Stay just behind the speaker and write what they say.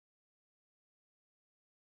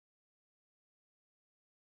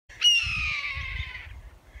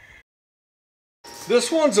This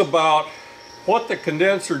one's about what the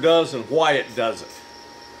condenser does and why it does it.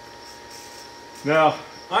 Now,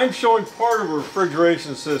 I'm showing part of a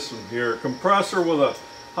refrigeration system here. Compressor with a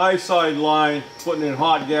high side line, putting in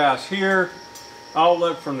hot gas here.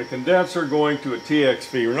 Outlet from the condenser going to a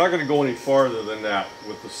TXV. We're not going to go any farther than that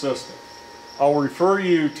with the system. I'll refer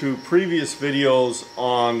you to previous videos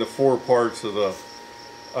on the 4 parts of the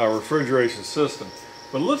refrigeration system.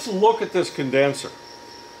 But let's look at this condenser.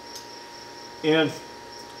 And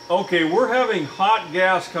okay, we're having hot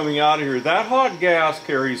gas coming out of here. That hot gas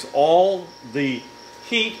carries all the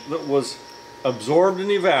heat that was absorbed in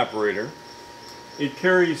the evaporator. It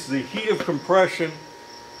carries the heat of compression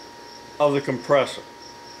of the compressor.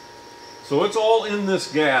 So it's all in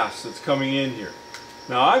this gas that's coming in here.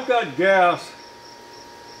 Now I've got gas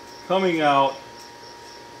coming out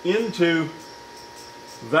into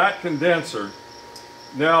that condenser.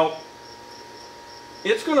 Now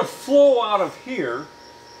it's going to flow out of here,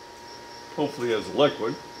 hopefully as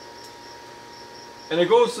liquid, and it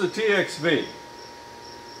goes to the TXV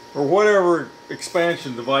or whatever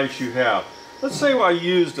expansion device you have. Let's say I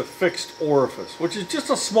used a fixed orifice, which is just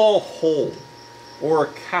a small hole or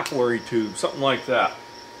a capillary tube, something like that.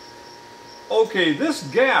 Okay, this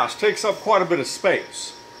gas takes up quite a bit of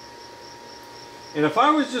space. And if I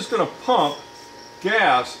was just going to pump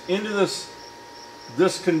gas into this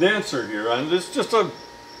condenser here, and it's just a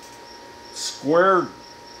square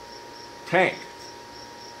tank.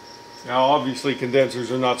 Now obviously condensers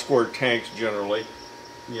are not square tanks generally.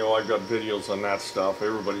 You know, I've got videos on that stuff.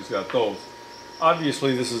 Everybody's got those.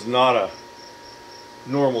 Obviously this is not a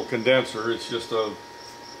normal condenser, it's just a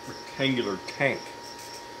rectangular tank.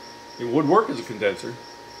 It would work as a condenser.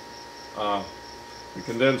 The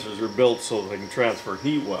condensers are built so they can transfer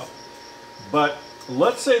heat well. But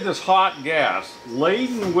let's say this hot gas,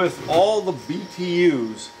 laden with all the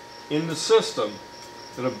BTUs in the system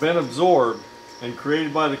that have been absorbed and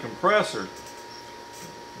created by the compressor,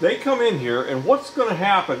 they come in here, and what's going to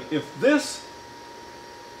happen if this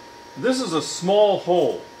is a small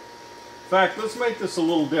hole. In fact, let's make this a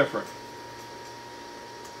little different.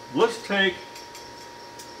 Let's take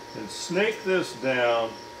and snake this down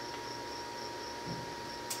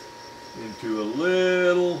into a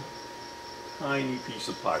little tiny piece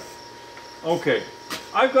of pipe. Okay,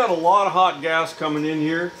 I've got a lot of hot gas coming in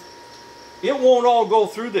here. It won't all go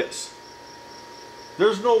through this.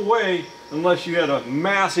 There's no way, unless you had a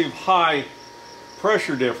massive high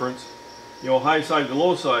pressure difference, you know, high side to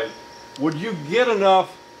low side, would you get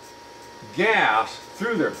enough gas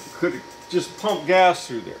through there? Could it just pump gas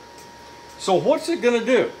through there? So what's it going to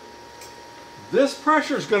do? This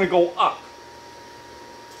pressure is going to go up.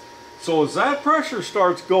 So as that pressure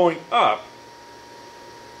starts going up,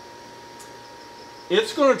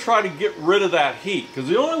 it's going to try to get rid of that heat, because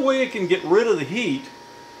the only way it can get rid of the heat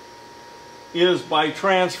is by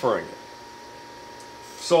transferring it.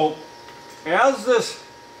 So as this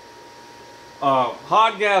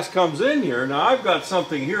hot gas comes in here, now I've got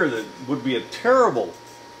something here that would be a terrible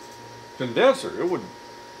condenser. It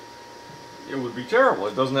would be terrible.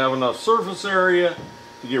 It doesn't have enough surface area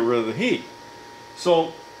to get rid of the heat.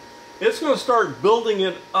 So it's going to start building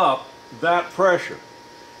it up, that pressure,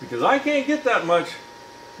 because I can't get that much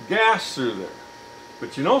gas through there.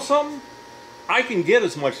 But you know something? I can get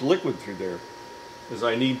as much liquid through there as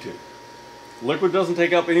I need to. Liquid doesn't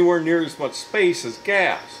take up anywhere near as much space as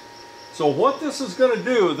gas. So what this is going to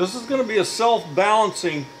do, this is going to be a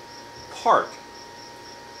self-balancing part.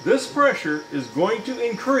 This pressure is going to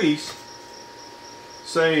increase.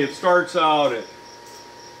 Say it starts out at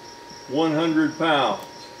 100 pounds.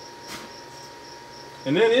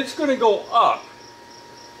 And then it's going to go up.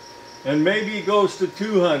 And maybe it goes to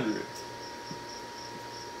 200.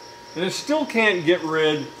 And it still can't get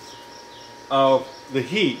rid of the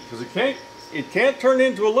heat, because it can't turn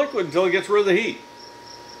into a liquid until it gets rid of the heat.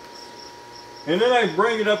 And then I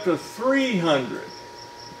bring it up to 300.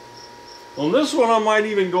 On this one I might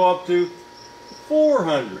even go up to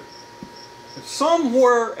 400. And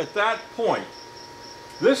somewhere at that point,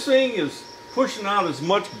 this thing is pushing out as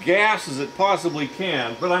much gas as it possibly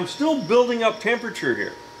can, but I'm still building up temperature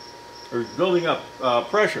here, or building up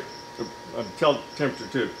pressure, temperature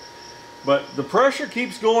too. But the pressure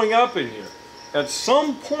keeps going up in here. At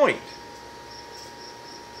some point,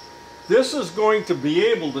 this is going to be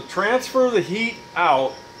able to transfer the heat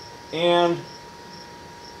out and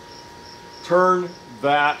turn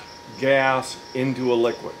that gas into a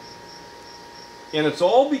liquid. And it's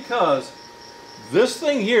all because this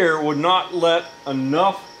thing here would not let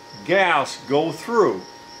enough gas go through,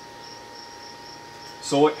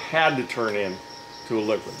 so it had to turn into a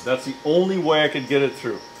liquid. That's the only way I could get it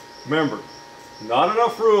through. Remember, Not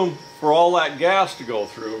enough room for all that gas to go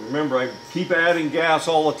through. Remember, I keep adding gas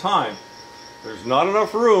all the time. There's not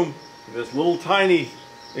enough room in this little tiny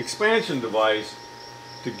expansion device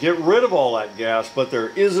to get rid of all that gas, but there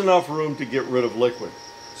is enough room to get rid of liquid.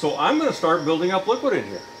 So I'm going to start building up liquid in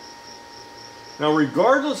here. Now,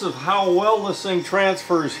 regardless of how well this thing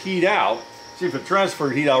transfers heat out, see, if it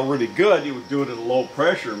transferred heat out really good, you would do it at a low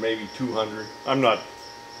pressure, maybe 200. I'm not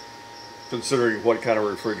considering what kind of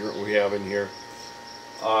refrigerant we have in here.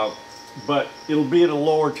 But it'll be at a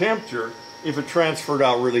lower temperature if it transferred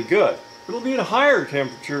out really good. It'll be at a higher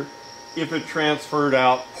temperature if it transferred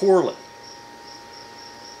out poorly.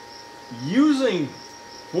 Using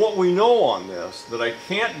what we know on this, that I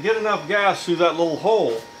can't get enough gas through that little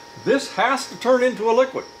hole, this has to turn into a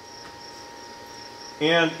liquid.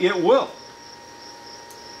 And it will.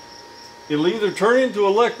 It'll either turn into a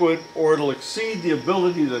liquid or it'll exceed the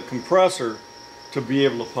ability of the compressor to be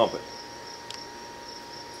able to pump it.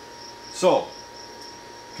 So,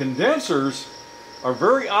 condensers are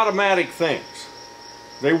very automatic things.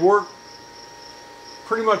 They work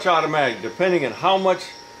pretty much automatic, depending on how much,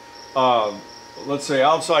 let's say,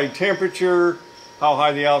 outside temperature, how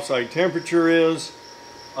high the outside temperature is,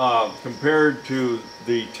 compared to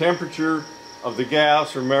the temperature of the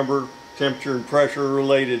gas. Remember, temperature and pressure are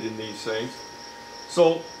related in these things.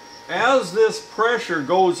 So, as this pressure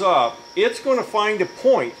goes up, it's going to find a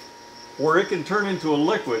point where it can turn into a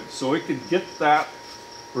liquid, so it can get that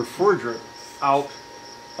refrigerant out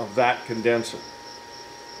of that condenser.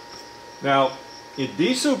 Now, it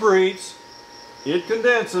desuperheats, it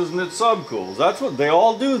condenses, and it subcools. That's what they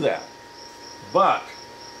all do that. But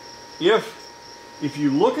if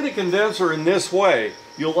you look at a condenser in this way,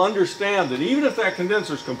 you'll understand that even if that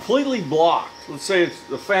condenser is completely blocked, let's say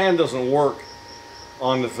the fan doesn't work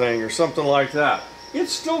on the thing or something like that,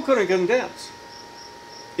 it's still going to condense.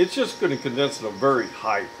 It's just going to condense at a very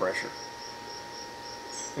high pressure.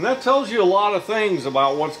 And that tells you a lot of things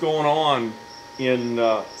about what's going on in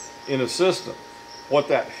a system, what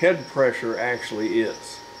that head pressure actually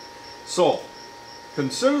is. So,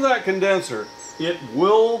 consider that condenser. It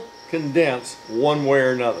will condense one way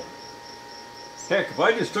or another. Heck, if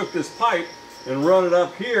I just took this pipe and run it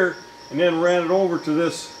up here and then ran it over to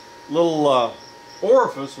this little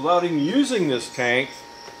orifice without even using this tank,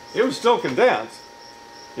 it would still condense.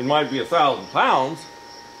 It might be 1,000 pounds.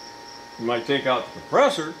 You might take out the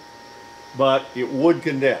compressor, but it would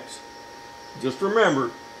condense. Just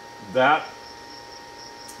remember that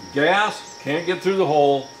gas can't get through the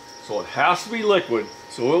hole, so it has to be liquid.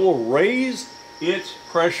 So it will raise its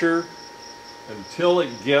pressure until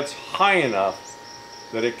it gets high enough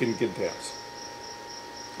that it can condense.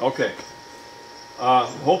 Okay.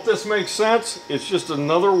 Hope this makes sense. It's just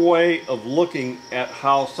another way of looking at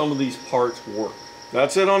how some of these parts work.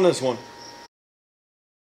 That's it on this one.